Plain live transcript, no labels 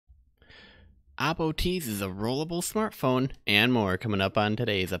Oppo Teases a rollable smartphone and more coming up on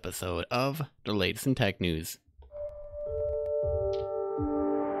today's episode of the latest in tech news.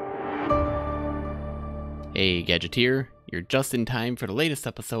 Hey Gadgeteer, you're just in time for the latest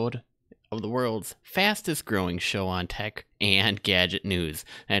episode of the world's fastest growing show on tech and gadget news.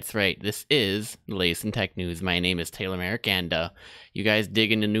 That's right, this is the latest in tech news. My name is Taylor Merrick, and you guys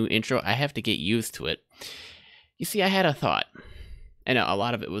dig into new intro. I have to get used to it. You see, I had a thought. And a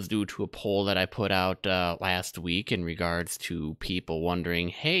lot of it was due to a poll that I put out last week in regards to people wondering,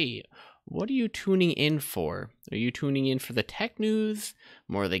 hey, what are you tuning in for? Are you tuning in for the tech news,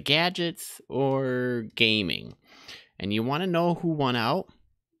 more the gadgets, or gaming? And you want to know who won out?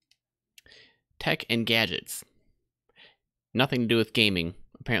 Tech and gadgets. Nothing to do with gaming.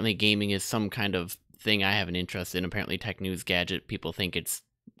 Apparently gaming is some kind of thing I have an interest in. Apparently tech news, gadget, people think it's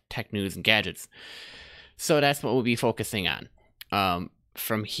tech news and gadgets. So that's what we'll be focusing on.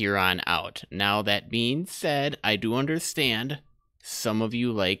 From here on out. Now, that being said, I do understand some of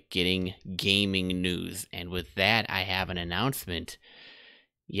you like getting gaming news, and with that, I have an announcement.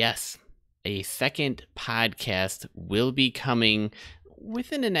 Yes, a second podcast will be coming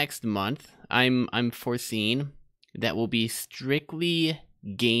within the next month. I'm foreseeing that will be strictly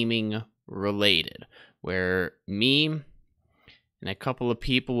gaming related, where me and a couple of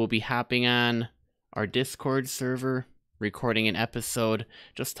people will be hopping on our Discord server, recording an episode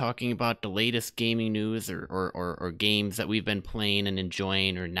just talking about the latest gaming news or games that we've been playing and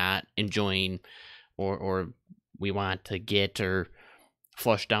enjoying or not enjoying, or we want to get or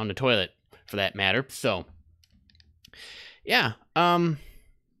flush down the toilet for that matter. So yeah,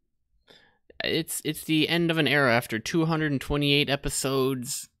 it's the end of an era after 228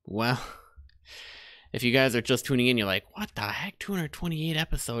 episodes. Well, if you guys are just tuning in, you're like, what the heck, 228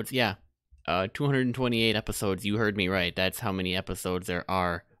 episodes? Yeah. 228 episodes, you heard me right. That's how many episodes there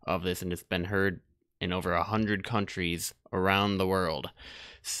are of this, and it's been heard in over 100 countries around the world.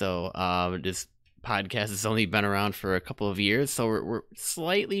 So this podcast has only been around for a couple of years, so we're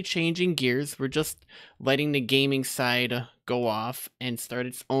slightly changing gears. We're just letting the gaming side go off and start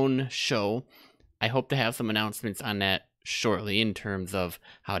its own show. I hope to have some announcements on that shortly in terms of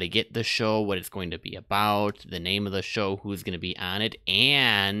how to get the show, what it's going to be about, the name of the show, who's going to be on it,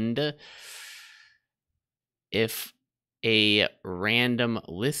 and if a random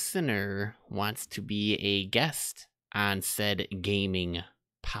listener wants to be a guest on said gaming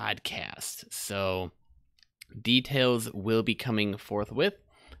podcast. So details will be coming forthwith.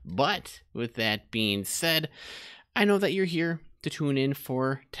 But with that being said, I know that you're here to tune in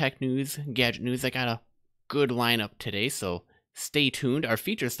for tech news, gadget news. I got a good lineup today, so stay tuned. Our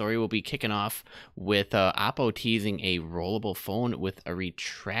feature story will be kicking off with Oppo teasing a rollable phone with a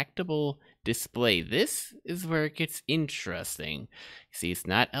retractable display. This is where it gets interesting. See, it's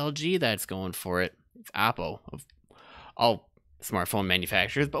not LG that's going for it. It's Oppo, of all smartphone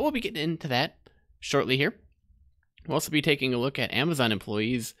manufacturers, but we'll be getting into that shortly here. We'll also be taking a look at Amazon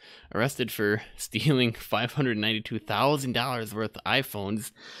employees arrested for stealing $592,000 worth of iPhones.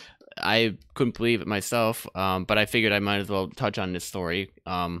 I couldn't believe it myself, but I figured I might as well touch on this story.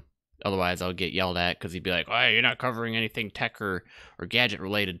 Otherwise, I'll get yelled at because he'd be like, "Oh, you're not covering anything tech or gadget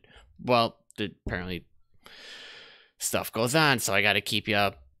related." Well, apparently stuff goes on, so I got to keep you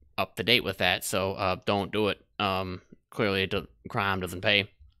up to date with that. So don't do it. Clearly, crime doesn't pay.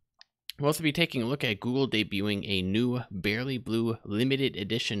 We'll also be taking a look at Google debuting a new Barely Blue limited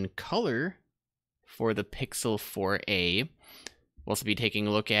edition color for the Pixel 4a. We'll also be taking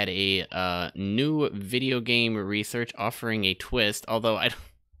a look at a new video game research offering a twist, although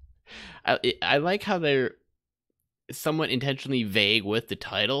I like how they're somewhat intentionally vague with the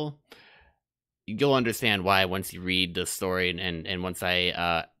title. You'll understand why once you read the story and once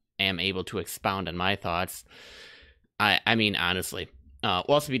I am able to expound on my thoughts. I mean, honestly. We'll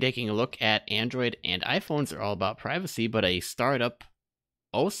also be taking a look at Android and iPhones are all about privacy, but a startup,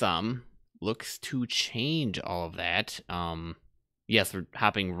 Osam, looks to change all of that. Yes, we're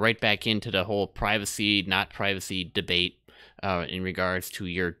hopping right back into the whole privacy, not privacy debate in regards to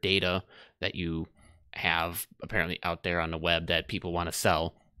your data that you have apparently out there on the web that people want to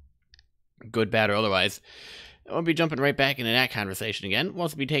sell. Good, bad, or otherwise. We'll be jumping right back into that conversation again. We'll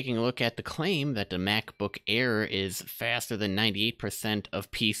also be taking a look at the claim that the MacBook Air is faster than 98%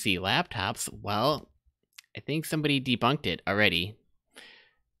 of PC laptops. Well, I think somebody debunked it already.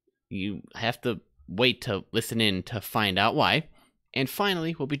 You have to wait to listen in to find out why. And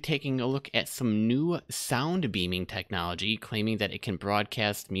finally, we'll be taking a look at some new sound beaming technology, claiming that it can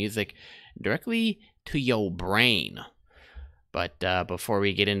broadcast music directly to your brain. But before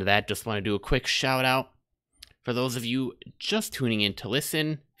we get into that, just want to do a quick shout out For those of you just tuning in to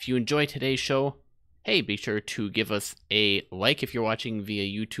listen, If you enjoy today's show, hey, be sure to give us a like if you're watching via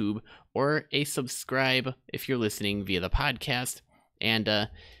YouTube, or a subscribe if you're listening via the podcast. And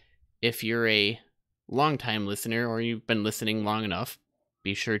if you're a longtime listener, or you've been listening long enough,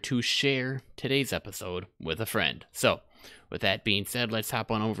 be sure to share today's episode with a friend. So, with that being said, let's hop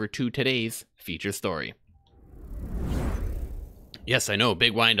on over to today's feature story. Yes, I know,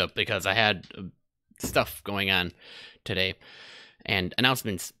 big wind-up because I had stuff going on today and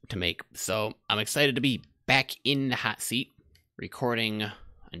announcements to make. So I'm excited to be back in the hot seat, recording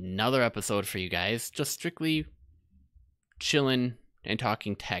another episode for you guys, just strictly chilling and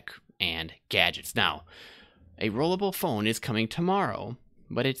talking tech and gadgets. Now, a rollable phone is coming tomorrow,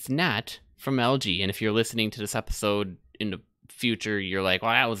 but it's not from LG. And if you're listening to this episode in the future, you're like,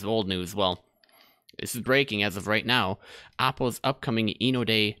 well, that was old news. Well, this is breaking as of right now. Oppo's upcoming Eno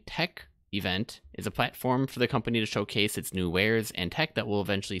Day tech event is a platform for the company to showcase its new wares and tech that we'll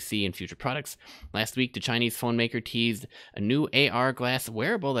eventually see in future products. Last week, the Chinese phone maker teased a new AR glass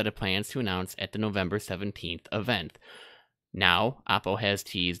wearable that it plans to announce at the November 17th event. Now, Oppo has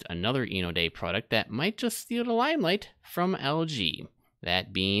teased another Eno Day product that might just steal the limelight from LG,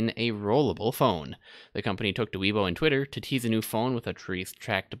 that being a rollable phone. The company took to Weibo and Twitter to tease a new phone with a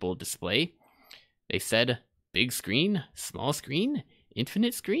retractable display. They said, big screen, small screen,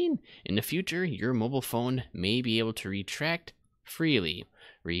 infinite screen. In the future, your mobile phone may be able to retract freely,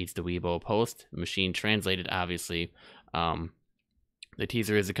 reads the Weibo post. Machine translated, obviously. The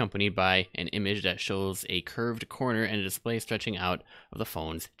teaser is accompanied by an image that shows a curved corner and a display stretching out of the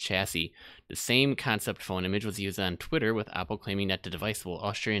phone's chassis. The same concept phone image was used on Twitter, with Apple claiming that the device will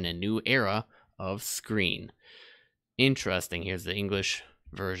usher in a new era of screen. Interesting. Here's the English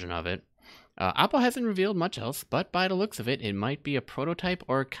version of it. Oppo hasn't revealed much else, but by the looks of it, it might be a prototype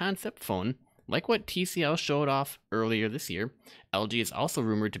or a concept phone, like what TCL showed off earlier this year. LG is also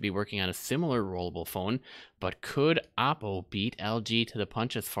rumored to be working on a similar rollable phone, but could Oppo beat LG to the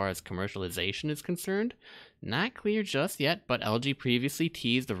punch as far as commercialization is concerned? Not clear just yet, but LG previously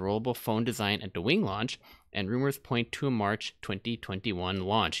teased the rollable phone design at the Wing launch, and rumors point to a March 2021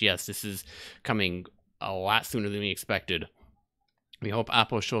 launch. Yes, this is coming a lot sooner than we expected. We hope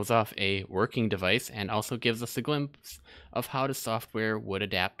Oppo shows off a working device and also gives us a glimpse of how the software would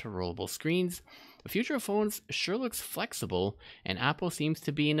adapt to rollable screens. The future of phones sure looks flexible, and Oppo seems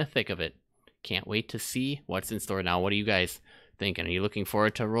to be in the thick of it. Can't wait to see what's in store now. What are you guys thinking? Are you looking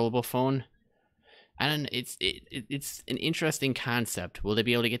forward to a rollable phone? And it's an interesting concept. Will they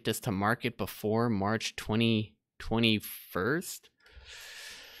be able to get this to market before March 2021?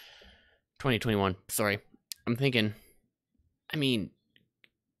 2021, sorry. I'm thinking, I mean,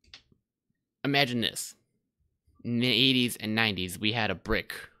 imagine this. In the 80s and 90s, we had a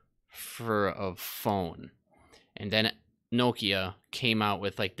brick for a phone. And then Nokia came out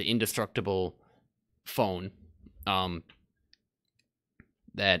with like the indestructible phone. That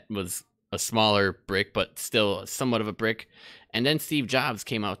was a smaller brick, but still somewhat of a brick. And then Steve Jobs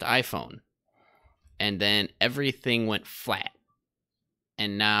came out with the iPhone. And then everything went flat.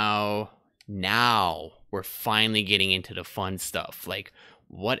 And now we're finally getting into the fun stuff. Like,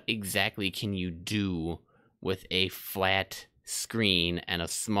 what exactly can you do with a flat screen and a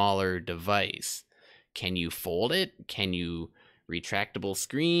smaller device? Can you fold it? Can you retractable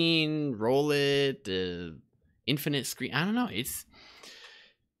screen, roll it, infinite screen? I don't know. This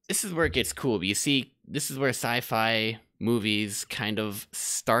is where it gets cool. But you see, this is where sci-fi movies kind of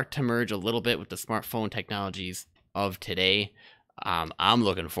start to merge a little bit with the smartphone technologies of today. I'm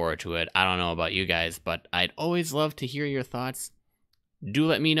looking forward to it. I don't know about you guys, but I'd always love to hear your thoughts. Do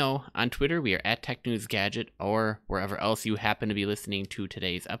let me know on Twitter. We are at TechNewsGadget, or wherever else you happen to be listening to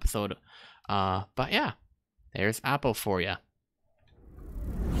today's episode. But yeah, there's Oppo for you.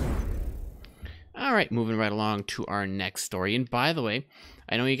 All right, moving right along to our next story. And by the way,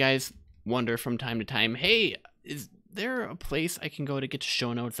 I know you guys wonder from time to time, hey, is there a place I can go to get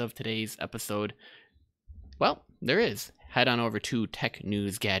show notes of today's episode? Well, there is. Head on over to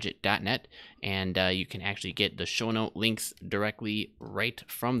technewsgadget.net, and you can actually get the show note links directly right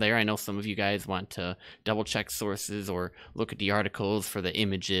from there. I know some of you guys want to double check sources or look at the articles for the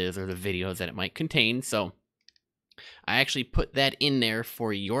images or the videos that it might contain, so I actually put that in there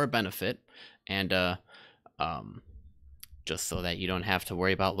for your benefit, and just so that you don't have to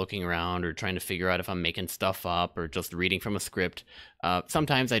worry about looking around or trying to figure out if I'm making stuff up or just reading from a script.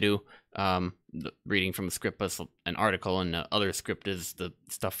 Sometimes I do. Reading from a script is an article, and the other script is the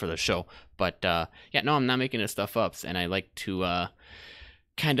stuff for the show. But yeah, no, I'm not making this stuff up, and I like to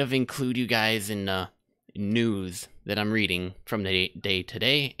kind of include you guys in news that I'm reading from the day to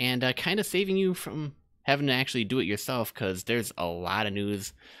day, and kind of saving you from having to actually do it yourself, because there's a lot of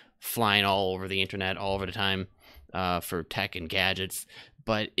news flying all over the internet all over the time for tech and gadgets,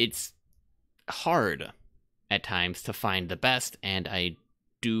 but it's hard at times to find the best, and I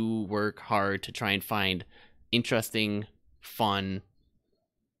do work hard to try and find interesting, fun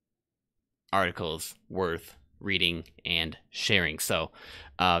articles worth reading and sharing. So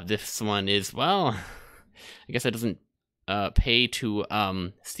this one is, well, I guess it doesn't pay to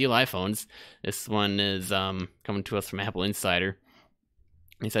steal iPhones. This one is coming to us from Apple Insider.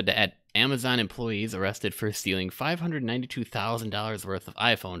 He said that Amazon employees arrested for stealing $592,000 worth of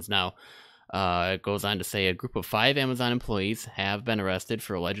iPhones. Now, it goes on to say a group of 5 Amazon employees have been arrested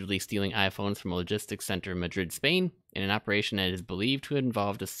for allegedly stealing iPhones from a logistics center in Madrid, Spain, in an operation that is believed to have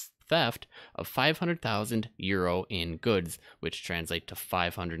involved a theft of 500,000 euro in goods, which translate to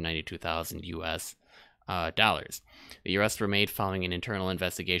 592,000 US dollars. The arrests were made following an internal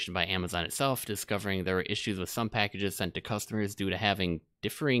investigation by Amazon itself, discovering there were issues with some packages sent to customers due to having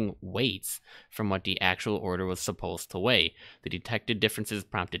differing weights from what the actual order was supposed to weigh. The detected differences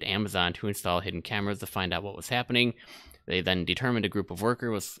prompted Amazon to install hidden cameras to find out what was happening. They then determined a group of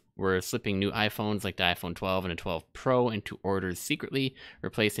workers were slipping new iPhones like the iPhone 12 and a 12 Pro into orders secretly,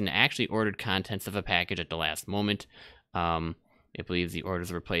 replacing the actually ordered contents of a package at the last moment. It believes the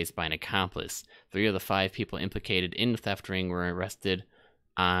orders were placed by an accomplice. 3 of the 5 people implicated in the theft ring were arrested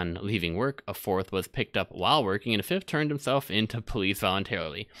on leaving work. A 4th was picked up while working, and a 5th turned himself into police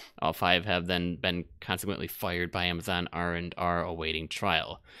voluntarily. All 5 have then been consequently fired by Amazon and are awaiting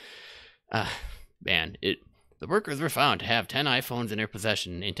trial. The workers were found to have 10 iPhones in their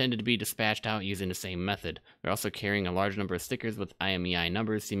possession, intended to be dispatched out using the same method. They're also carrying a large number of stickers with IMEI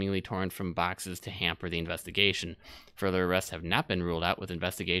numbers seemingly torn from boxes to hamper the investigation. Further arrests have not been ruled out, with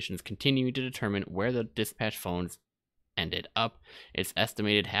investigations continuing to determine where the dispatched phones ended up. It's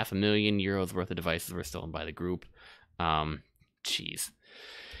estimated €500,000 worth of devices were stolen by the group. Jeez.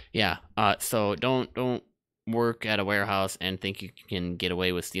 Yeah, so don't work at a warehouse and think you can get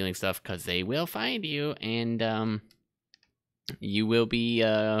away with stealing stuff, because they will find you, and you will be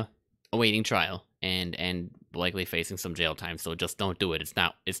awaiting trial and likely facing some jail time. So just don't do it. It's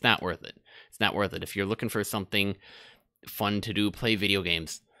not worth it. It's not worth it. If you're looking for something fun to do, play video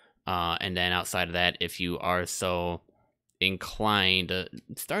games, and then outside of that, if you are so inclined,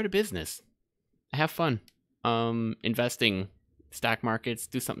 start a business, have fun, investing, stock markets,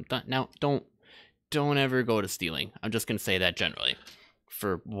 do something. Now don't ever go to stealing. I'm just going to say that generally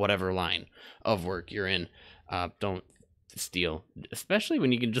for whatever line of work you're in. Don't steal, especially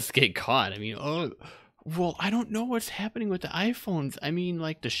when you can just get caught. I mean, well, I don't know what's happening with the iPhones. I mean,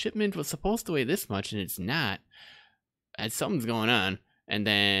 like, the shipment was supposed to weigh this much and it's not. And something's going on. And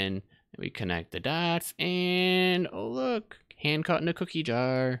then we connect the dots and, oh, look, hand caught in a cookie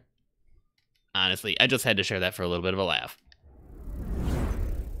jar. Honestly, I just had to share that for a little bit of a laugh.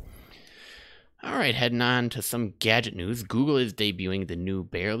 All right, heading on to some gadget news. Google is debuting the new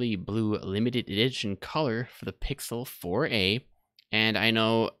Barely Blue limited edition color for the Pixel 4a. And I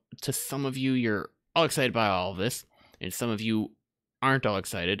know to some of you, you're all excited by all of this, and some of you aren't all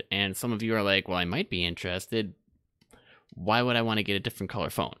excited, and some of you are like, well, I might be interested. Why would I want to get a different color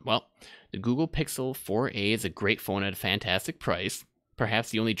phone? Well, the Google Pixel 4a is a great phone at a fantastic price. Perhaps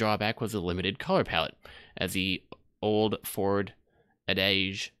the only drawback was a limited color palette. As the old Ford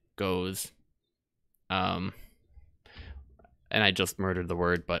adage goes, and I just murdered the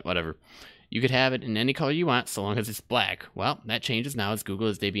word, but whatever. You could have it in any color you want, so long as it's black. Well, that changes now, as Google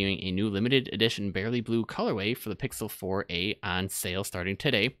is debuting a new limited edition Barely Blue colorway for the Pixel 4a on sale starting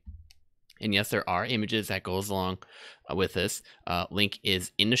today. And yes, there are images that goes along with this. Link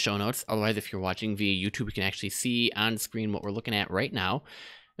is in the show notes. Otherwise, if you're watching via YouTube, you can actually see on screen what we're looking at right now.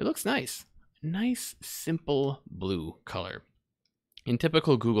 It looks nice. Nice, simple blue color. In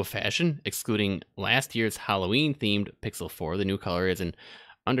typical Google fashion, excluding last year's Halloween-themed Pixel 4, the new color is an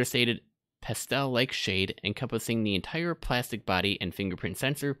understated pastel-like shade encompassing the entire plastic body and fingerprint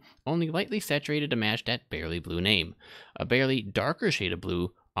sensor, only lightly saturated to match that Barely Blue name. A barely darker shade of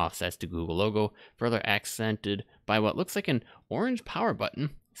blue offsets the Google logo, further accented by what looks like an orange power button,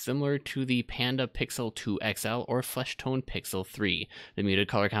 similar to the Panda Pixel 2 XL or Flesh Tone Pixel 3. The muted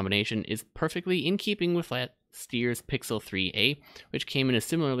color combination is perfectly in keeping with last year's Pixel 3a, which came in a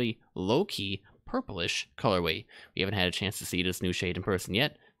similarly low-key purplish colorway. We haven't had a chance to see this new shade in person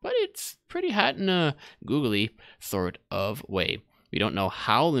yet, but it's pretty hot in a googly sort of way. We don't know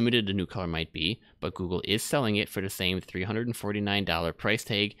how limited the new color might be, but Google is selling it for the same $349 price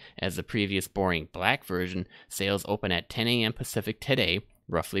tag as the previous boring black version. Sales open at 10 a.m. Pacific today,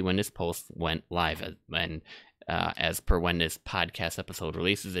 roughly when this post went live. And as per when this podcast episode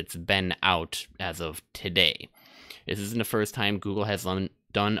releases. It's been out as of today. This isn't the first time Google has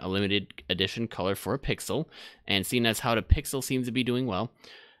done a limited edition color for a Pixel, and seeing as how the Pixel seems to be doing well,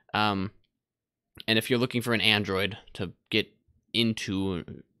 and if you're looking for an Android to get into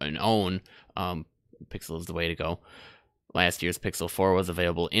and own, Pixel is the way to go. Last year's Pixel 4 was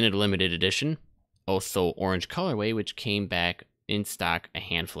available in a limited edition, also orange colorway, which came back in stock a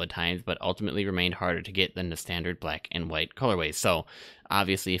handful of times, but ultimately remained harder to get than the standard black and white colorway. So,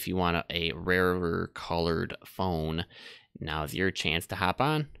 obviously, if you want a rarer colored phone, now's your chance to hop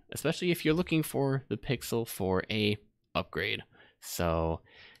on, especially if you're looking for the Pixel for a upgrade. So,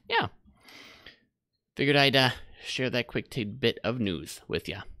 yeah. Figured I'd share that quick tidbit of news with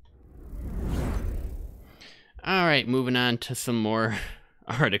you. All right, moving on to some more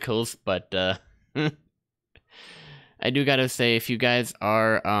articles, but I do gotta say, if you guys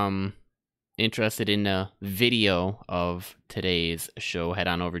are interested in the video of today's show, head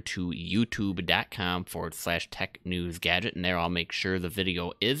on over to youtube.com/technewsgadget, and there I'll make sure the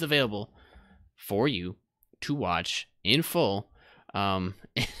video is available for you to watch in full.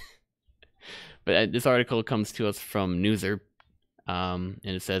 But this article comes to us from Newser, and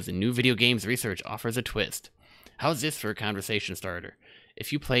it says, new video games research offers a twist. How's this for a conversation starter?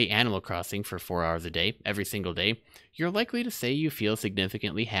 If you play Animal Crossing for 4 hours a day, every single day, you're likely to say you feel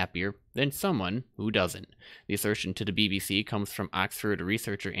significantly happier than someone who doesn't. The assertion to the BBC comes from Oxford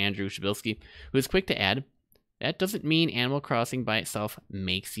researcher Andrew Shabilsky, who is quick to add, that doesn't mean Animal Crossing by itself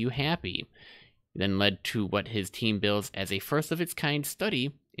makes you happy. It then led to what his team bills as a first-of-its-kind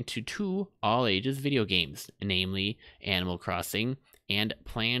study into 2 all-ages video games, namely Animal Crossing and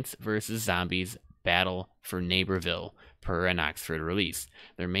Plants vs. Zombies Battle for Neighborville, per an Oxford release.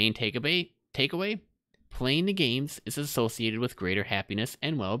 Their main takeaway, playing the games is associated with greater happiness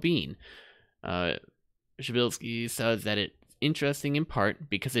and well-being. Shabilsky says that it's interesting in part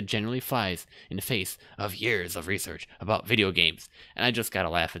because it generally flies in the face of years of research about video games. And I just gotta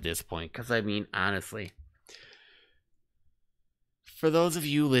laugh at this point, because I mean, honestly, for those of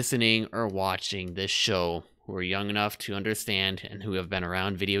you listening or watching this show who are young enough to understand and who have been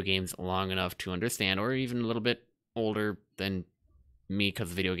around video games long enough to understand, or even a little bit older than me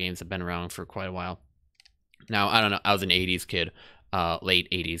because video games have been around for quite a while. Now, I don't know, I was an 80s kid, late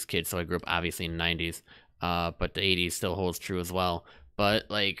 80s kid, so I grew up obviously in the 90s, but the 80s still holds true as well. But,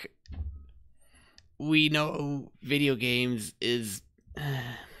 like, we know video games is...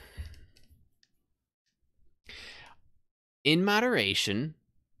 in moderation,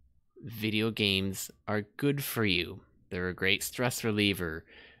 video games are good for you. They're a great stress reliever.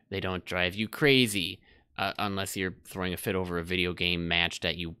 They don't drive you crazy, unless you're throwing a fit over a video game match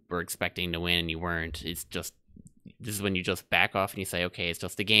that you were expecting to win and you weren't. It's just, this is when you just back off and you say, okay, it's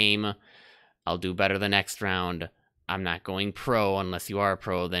just a game. I'll do better the next round. I'm not going pro. Unless you are a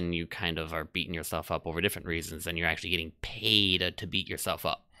pro, then you kind of are beating yourself up over different reasons, and you're actually getting paid to beat yourself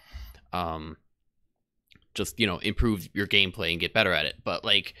up. Just, you know, improve your gameplay and get better at it. But,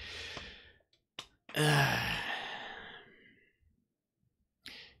 like,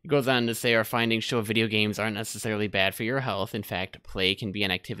 it goes on to say, our findings show video games aren't necessarily bad for your health. In fact, play can be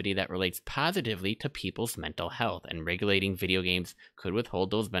an activity that relates positively to people's mental health, and regulating video games could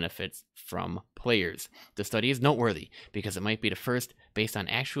withhold those benefits from players. The study is noteworthy because it might be the first based on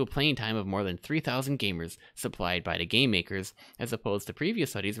actual playing time of more than 3,000 gamers supplied by the game makers, as opposed to previous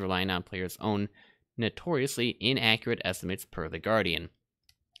studies relying on players' own notoriously inaccurate estimates per The Guardian.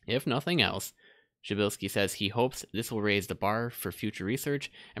 If nothing else, Shabilsky says he hopes this will raise the bar for future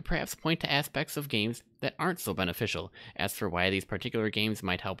research and perhaps point to aspects of games that aren't so beneficial. As for why these particular games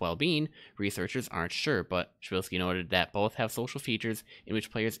might help well-being, researchers aren't sure, but Shabilsky noted that both have social features in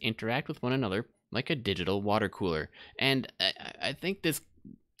which players interact with one another like a digital water cooler. And I think this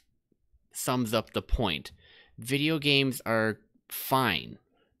sums up the point. Video games are fine.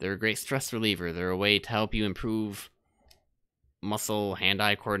 They're a great stress reliever. They're a way to help you improve muscle,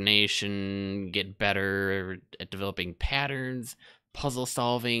 hand-eye coordination, get better at developing patterns, puzzle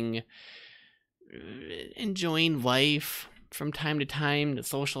solving, enjoying life from time to time, the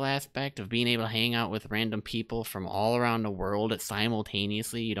social aspect of being able to hang out with random people from all around the world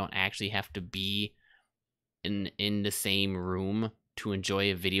simultaneously. You don't actually have to be in the same room to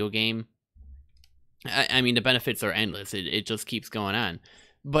enjoy a video game. I mean, the benefits are endless. It just keeps going on,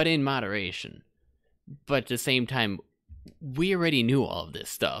 but in moderation. But at the same time, we already knew all of this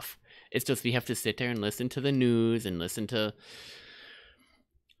stuff. It's just we have to sit there and listen to the news and listen to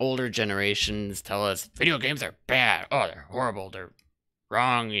older generations tell us video games are bad. Oh, they're horrible. They're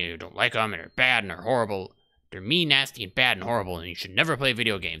wrong. You don't like them, and they're bad, and they're horrible. They're mean, nasty, and bad, and horrible, and you should never play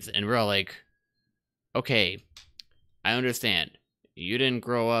video games. And we're all like, Okay, I understand. You didn't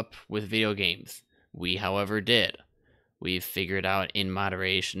grow up with video games. We, however, did. We've figured out in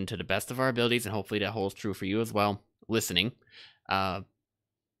moderation to the best of our abilities, and hopefully that holds true for you as well, listening,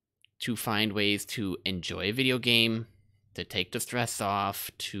 to find ways to enjoy a video game, to take the stress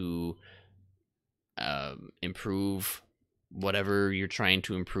off, to improve whatever you're trying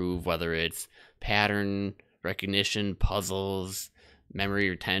to improve, whether it's pattern recognition, puzzles, memory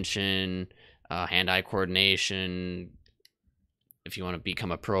retention, hand-eye coordination. If you want to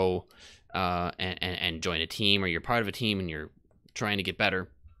become a pro and join a team, or you're part of a team and you're trying to get better,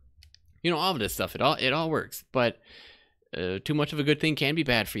 all of this stuff, it all works. But too much of a good thing can be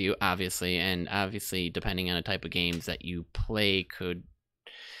bad for you, obviously, and obviously depending on the type of games that you play could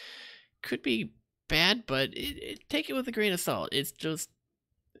be bad, but take it with a grain of salt. It's just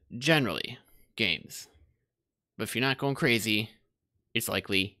generally games. But if you're not going crazy, it's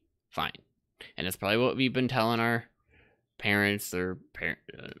likely fine. And that's probably what we've been telling our parents or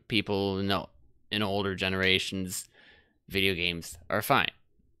people in older generations. Video games are fine.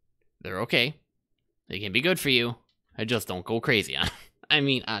 They're okay. They can be good for you. I just don't go crazy on. I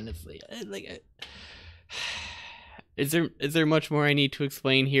mean, honestly, is there much more I need to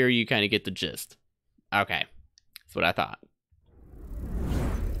explain here? You kind of get the gist. Okay, that's what I thought.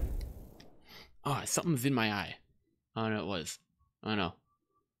 Oh, something's in my eye. Oh no, it was. Oh no.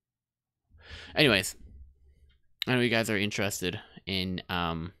 Anyways, I know you guys are interested in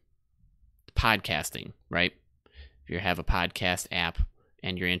podcasting, right? If you have a podcast app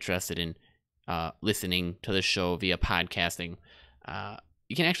and you're interested in listening to the show via podcasting,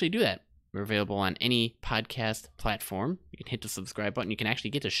 you can actually do that. We're available on any podcast platform. You can hit the subscribe button. You can actually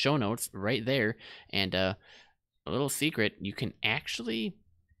get the show notes right there. And a little secret, you can actually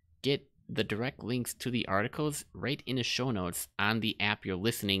get the direct links to the articles right in the show notes on the app you're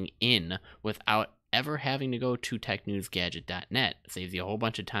listening in without ever having to go to technewsgadget.net. It saves you a whole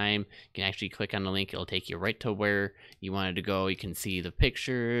bunch of time. You can actually click on the link. It'll take you right to where you wanted to go. You can see the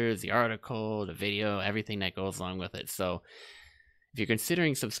pictures, the article, the video, everything that goes along with it. So if you're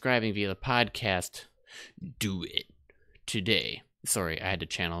considering subscribing via the podcast, do it today. Sorry, I had to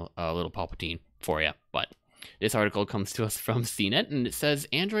channel a little Palpatine for you, but this article comes to us from CNET, and it says,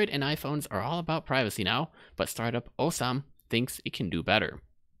 Android and iPhones are all about privacy now, but startup Osam thinks it can do better.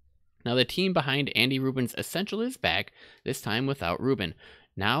 Now, the team behind Andy Rubin's Essential is back, this time without Rubin.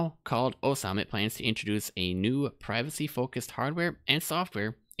 Now called Osam, it plans to introduce a new privacy-focused hardware and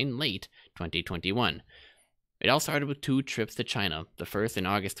software in late 2021. It all started with 2 trips to China. The first, in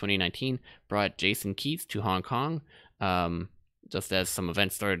August 2019, brought Jason Keats to Hong Kong, just as some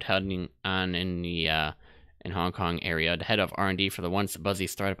events started heading on in the in Hong Kong area. The head of R&D for the once buzzy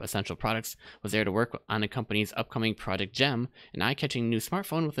startup Essential Products was there to work on the company's upcoming Project Gem, an eye-catching new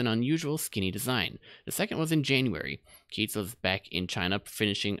smartphone with an unusual skinny design. The second was in January. Keats was back in China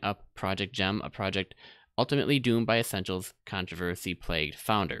finishing up Project Gem, a project ultimately doomed by Essential's controversy-plagued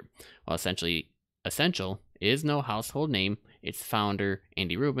founder. While Essential is no household name, its founder,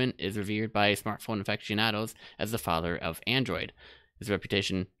 Andy Rubin, is revered by smartphone aficionados as the father of Android. His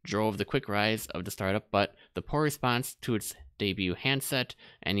reputation drove the quick rise of the startup, but the poor response to its debut handset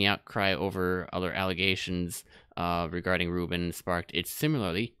and the outcry over other allegations regarding Rubin sparked its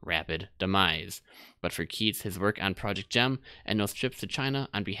similarly rapid demise. But for Keats, his work on Project Gem and those trips to China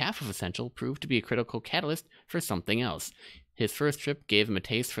on behalf of Essential proved to be a critical catalyst for something else. His first trip gave him a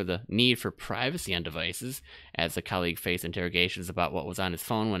taste for the need for privacy on devices, as the colleague faced interrogations about what was on his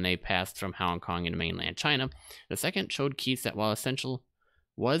phone when they passed from Hong Kong into mainland China. The second showed Keats that while Essential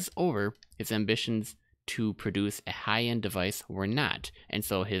was over, his ambitions to produce a high-end device were not, and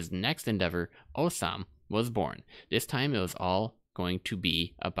so his next endeavor, Osam, was born. This time it was all going to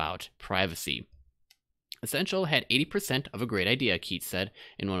be about privacy. Essential had 80% of a great idea, Keats said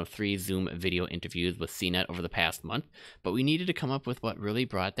in one of 3 Zoom video interviews with CNET over the past month, but we needed to come up with what really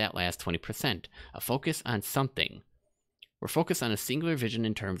brought that last 20%, a focus on something. We're focused on a singular vision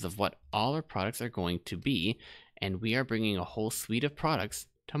in terms of what all our products are going to be, and we are bringing a whole suite of products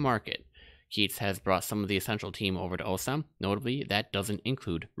to market. Keats has brought some of the Essential team over to Osam. Notably, that doesn't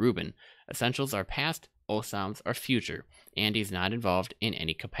include Rubin. Essentials are past, Osams are future. Andy's not involved in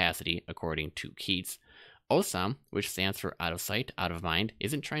any capacity, according to Keats. Osam, which stands for out of sight, out of mind,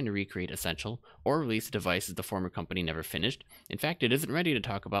 isn't trying to recreate Essential or release devices the former company never finished. In fact, it isn't ready to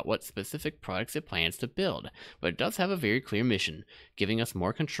talk about what specific products it plans to build, but it does have a very clear mission, giving us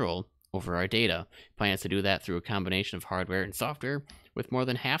more control over our data. It plans to do that through a combination of hardware and software, with more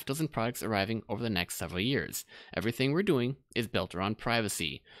than half dozen products arriving over the next several years. Everything we're doing is built around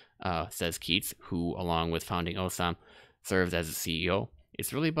privacy, says Keats, who, along with founding Osam, serves as a CEO.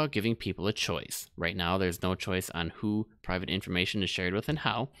 It's really about giving people a choice. Right now, there's no choice on who private information is shared with and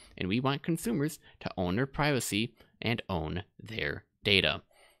how, and we want consumers to own their privacy and own their data.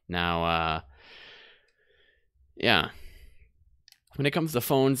 Now, yeah. When it comes to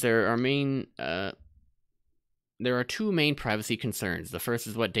phones, there are two main privacy concerns. The first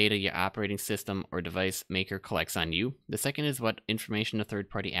is what data your operating system or device maker collects on you. The second is what information the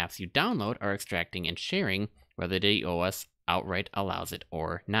third-party apps you download are extracting and sharing, whether the OS outright allows it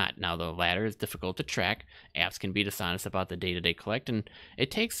or not. Now, the latter is difficult to track. Apps can be dishonest about the data they collect, and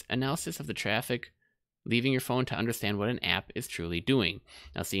it takes analysis of the traffic leaving your phone to understand what an app is truly doing.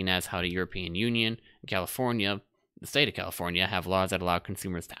 Now, seeing as how the European Union, California, the state of California have laws that allow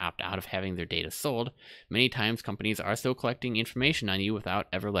consumers to opt out of having their data sold, many times companies are still collecting information on you without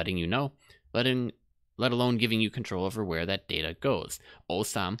ever letting you know, let alone giving you control over where that data goes.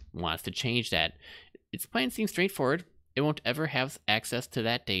 OSAM wants to change that. Its plan seems straightforward. It won't ever have access to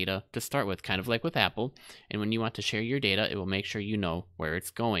that data to start with, kind of like with Apple. And when you want to share your data, it will make sure you know where it's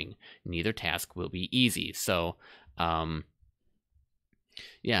going. Neither task will be easy. So,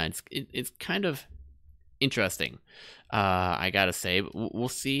 yeah, it's kind of interesting. I gotta say, we'll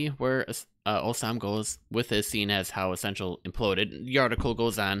see where OSAM goes with this, seeing as how Essential imploded. The article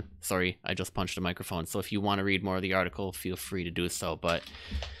goes on. Sorry, I just punched the microphone. So if you want to read more of the article, feel free to do so. But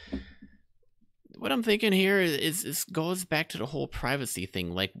what I'm thinking here is goes back to the whole privacy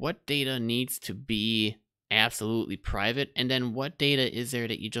thing. Like, what data needs to be absolutely private, and then what data is there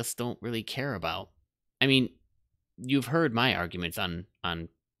that you just don't really care about? I mean, you've heard my arguments on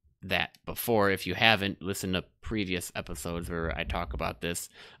that before. If you haven't, listen to previous episodes where I talk about this,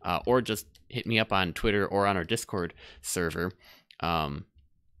 or just hit me up on Twitter or on our Discord server. I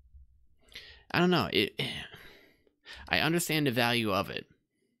don't know. I understand the value of it.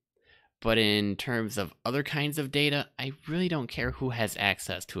 But in terms of other kinds of data, I really don't care who has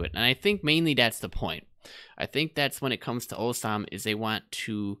access to it. And I think mainly that's the point. I think that's when it comes to OSAM, is they want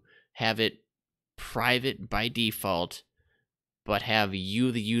to have it private by default, but have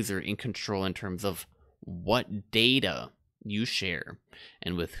you, the user, in control in terms of what data you share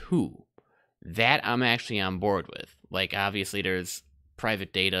and with who. That I'm actually on board with. Like, obviously, there's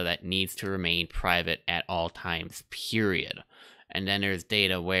private data that needs to remain private at all times, period. And then there's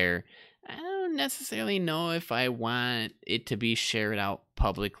data where I don't necessarily know if I want it to be shared out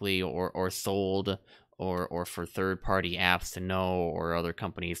publicly or sold or for third-party apps to know or other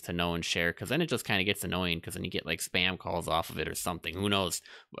companies to know and share, because then it just kind of gets annoying, because then you get like spam calls off of it or something. Who knows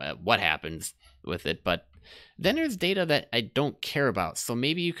what happens with it. But then there's data that I don't care about. So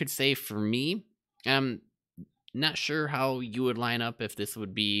maybe you could say, for me, not sure how you would line up, if this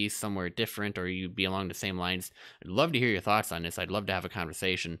would be somewhere different or you'd be along the same lines. I'd love to hear your thoughts on this. I'd love to have a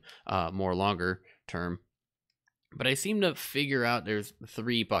conversation more longer term. But I seem to figure out there's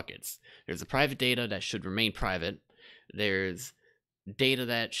three buckets. There's the private data that should remain private. There's data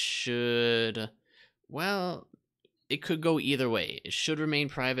that should, well, it could go either way. It should remain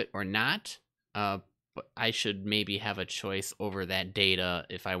private or not. But I should maybe have a choice over that data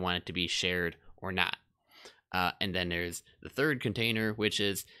if I want it to be shared or not. And then there's the third container, which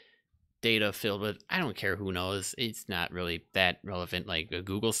is data filled with, I don't care who knows. It's not really that relevant. Like a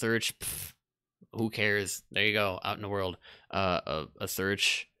Google search, who cares? There you go, out in the world. A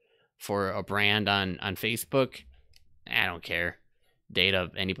search for a brand on Facebook, I don't care.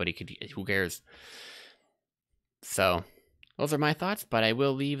 Data, anybody could, who cares? So those are my thoughts, but I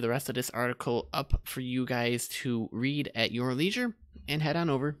will leave the rest of this article up for you guys to read at your leisure, and head on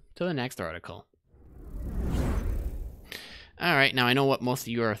over to the next article. All right, now I know what most of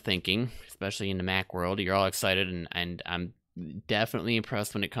you are thinking, especially in the Mac world. You're all excited, and I'm definitely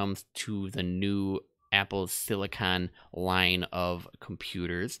impressed when it comes to the new Apple Silicon line of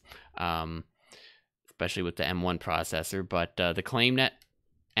computers, especially with the M1 processor. But the claim that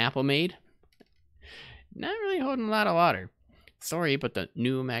Apple made, not really holding a lot of water. Sorry, but the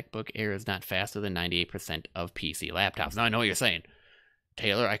new MacBook Air is not faster than 98% of PC laptops. Now, I know what you're saying.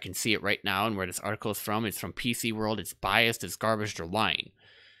 Taylor, I can see it right now, and where this article is from, it's from PC World, it's biased, it's garbage, they're lying.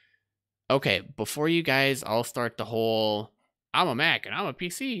 Okay, before you guys all start the whole, I'm a Mac and I'm a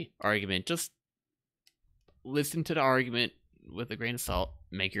PC argument, just listen to the argument with a grain of salt,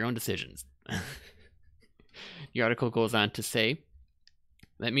 make your own decisions. The article goes on to say,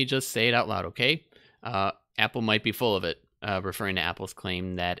 let me just say it out loud, okay? Apple might be full of it, referring to Apple's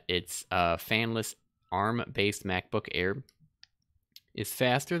claim that its fanless ARM-based MacBook Air is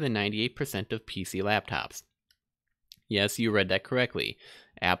faster than 98% of PC laptops. Yes, you read that correctly.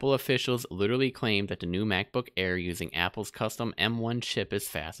 Apple officials literally claimed that the new MacBook Air using Apple's custom M1 chip is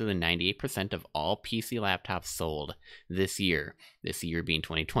faster than 98% of all PC laptops sold this year being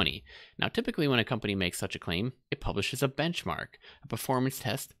 2020. Now, typically when a company makes such a claim, it publishes a benchmark, a performance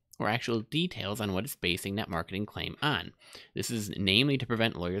test, or actual details on what it's basing that marketing claim on. This is namely to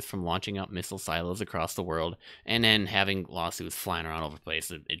prevent lawyers from launching out missile silos across the world and then having lawsuits flying around over the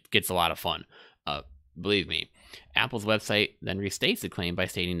place. It gets a lot of fun. Believe me. Apple's website then restates the claim by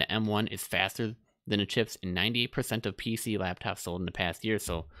stating the M1 is faster than the chips in 98% of PC laptops sold in the past year,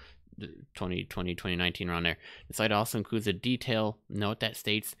 so 2020, 2019, around there. The site also includes a detail note that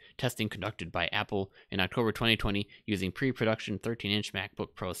states testing conducted by Apple in October 2020 using pre-production 13-inch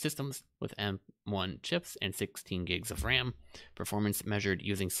MacBook Pro systems with M1 chips and 16 gigs of RAM. Performance measured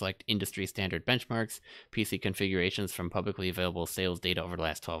using select industry standard benchmarks, PC configurations from publicly available sales data over the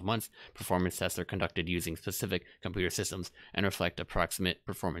last 12 months. Performance tests are conducted using specific computer systems and reflect approximate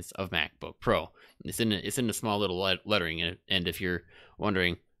performance of MacBook Pro. It's in the small little lettering, and if you're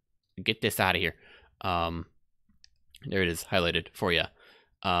wondering, get this out of here. There it is, highlighted for you.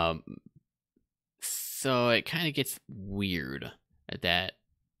 So it kind of gets weird at that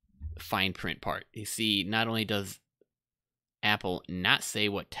fine print part. You see, not only does Apple not say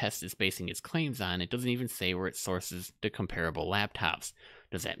what test it's basing its claims on, it doesn't even say where it sources the comparable laptops.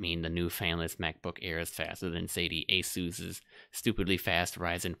 Does that mean the new fanless MacBook Air is faster than, say, the Asus's stupidly fast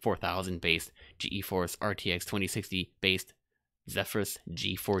Ryzen 4000 based GeForce RTX 2060 based Zephyrus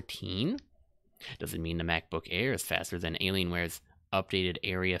G14? Does it mean the MacBook Air is faster than Alienware's updated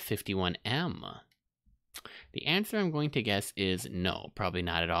Area 51M? The answer I'm going to guess is no, probably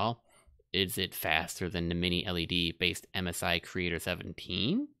not at all. Is it faster than the mini LED based MSI Creator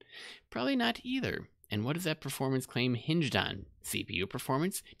 17? Probably not either. And what is that performance claim hinged on? CPU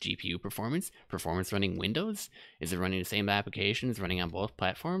performance? GPU performance? Performance running Windows? Is it running the same applications running on both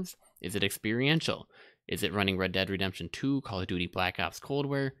platforms? Is it experiential? Is it running Red Dead Redemption 2, Call of Duty Black Ops Cold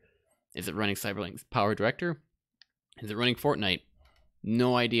War? Is it running Cyberlink's Power Director? Is it running Fortnite?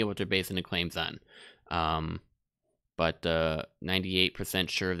 No idea what they're basing the claims on. But 98%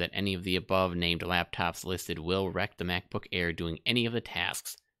 sure that any of the above named laptops listed will wreck the MacBook Air doing any of the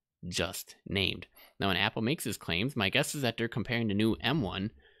tasks just named. Now, when Apple makes its claims, my guess is that they're comparing the new M1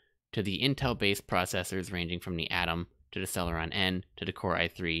 to the Intel-based processors ranging from the Atom to the Celeron N to the Core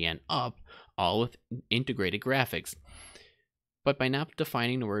i3 and up, all with integrated graphics. But by not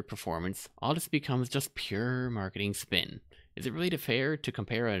defining the word performance, all this becomes just pure marketing spin. Is it really fair to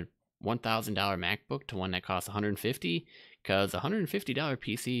compare a $1,000 MacBook to one that costs $150? Because $150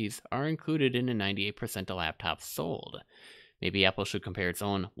 PCs are included in the 98% of laptops sold. Maybe Apple should compare its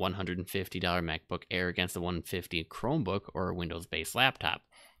own $150 MacBook Air against a $150 Chromebook or a Windows-based laptop.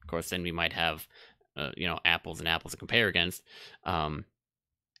 Of course, then we might have, apples and apples to compare against.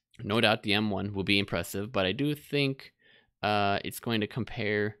 No doubt the M1 will be impressive, but I do think it's going to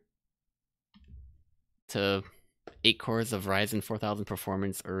compare to 8 cores of Ryzen 4000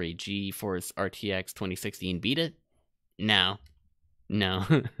 performance or a GeForce RTX 2016 beat it? No.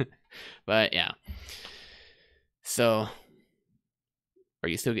 But yeah. So, are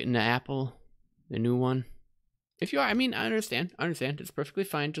you still getting the Apple, the new one? If you are, I understand. It's perfectly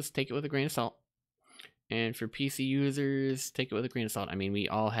fine. Just take it with a grain of salt. And for PC users, take it with a grain of salt. We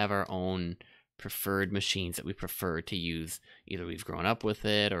all have our own preferred machines that we prefer to use. Either we've grown up with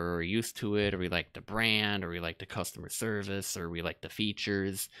it, or we're used to it, or we like the brand, or we like the customer service, or we like the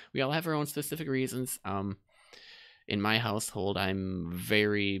features. We all have our own specific reasons. In my household, I'm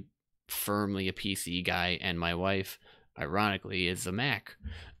very firmly a PC guy, and my wife, ironically, is a Mac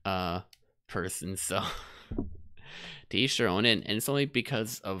person. So to each their own, and it's only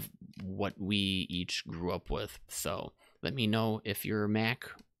because of what we each grew up with. So let me know if you're a Mac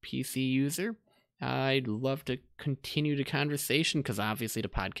PC user. I'd love to continue the conversation, because obviously the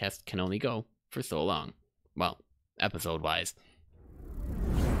podcast can only go for so long. Well, episode-wise.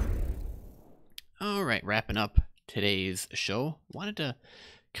 All right, wrapping up today's show. Wanted to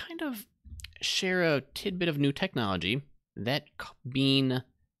kind of share a tidbit of new technology, that being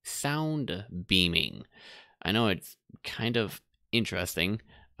sound beaming. I know it's kind of interesting.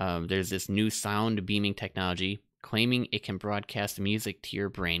 There's this new sound beaming technology claiming it can broadcast music to your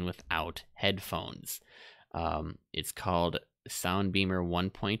brain without headphones. It's called Soundbeamer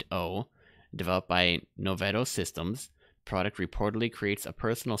 1.0, developed by Novedo Systems. The product reportedly creates a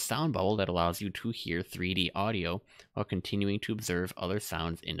personal sound bubble that allows you to hear 3D audio while continuing to observe other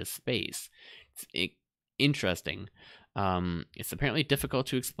sounds into space. It's interesting. It's apparently difficult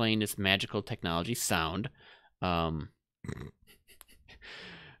to explain this magical technology sound. So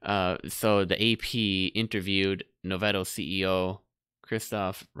the AP interviewed Novedo CEO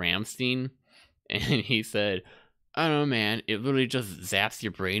Christoph Ramstein, and he said, I don't know, man, it literally just zaps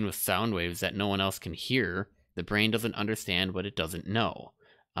your brain with sound waves that no one else can hear. The brain doesn't understand what it doesn't know.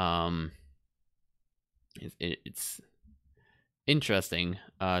 It's interesting,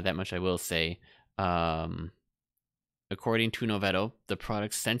 that much I will say. According to Novetto, the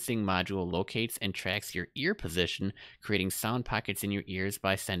product's sensing module locates and tracks your ear position, creating sound pockets in your ears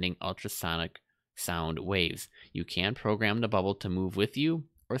by sending ultrasonic sound waves. You can program the bubble to move with you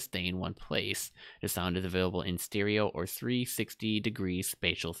or stay in one place. The sound is available in stereo or 360-degree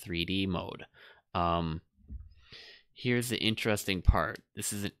spatial 3D mode. Here's the interesting part.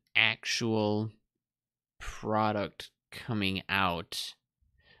 This is an actual product coming out.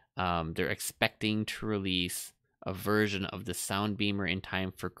 They're expecting to release a version of the Soundbeamer in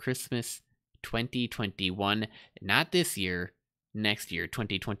time for Christmas 2021. Not this year, next year,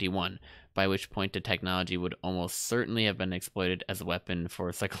 2021, by which point the technology would almost certainly have been exploited as a weapon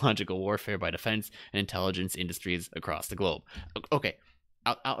for psychological warfare by defense and intelligence industries across the globe. Okay,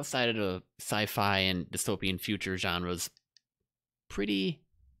 outside of the sci-fi and dystopian future genres, pretty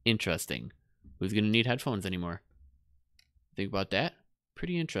interesting. Who's going to need headphones anymore? Think about that.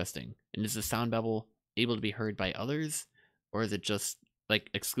 Pretty interesting. And is the sound bubble able to be heard by others, or is it just like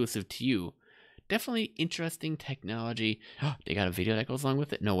exclusive to you? Definitely interesting technology. They got a video that goes along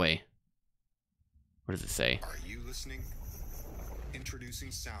with it? No way. What does it say? Are you listening? Introducing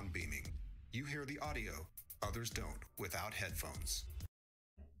sound beaming. You hear the audio, others don't without headphones.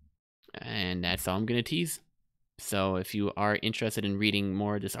 And that's all I'm going to tease. So if you are interested in reading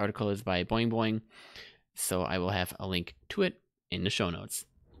more, this article is by Boing Boing. So I will have a link to it in the show notes.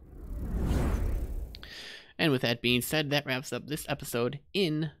 And with that being said, that wraps up this episode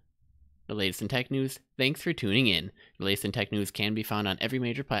in the latest in tech news. Thanks for tuning in. The latest in tech news can be found on every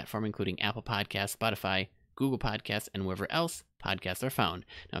major platform, including Apple Podcasts, Spotify, Google Podcasts, and wherever else podcasts are found.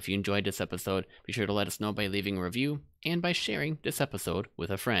 Now, if you enjoyed this episode, be sure to let us know by leaving a review and by sharing this episode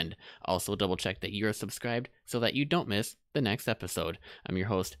with a friend. Also, double check that you're subscribed so that you don't miss the next episode. I'm your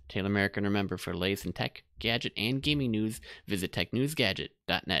host, Taylor Merrick, and remember, for the latest in tech, gadget, and gaming news, visit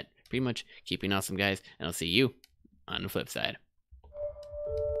technewsgadget.net. Pretty much keeping awesome, guys, and I'll see you on the flip side.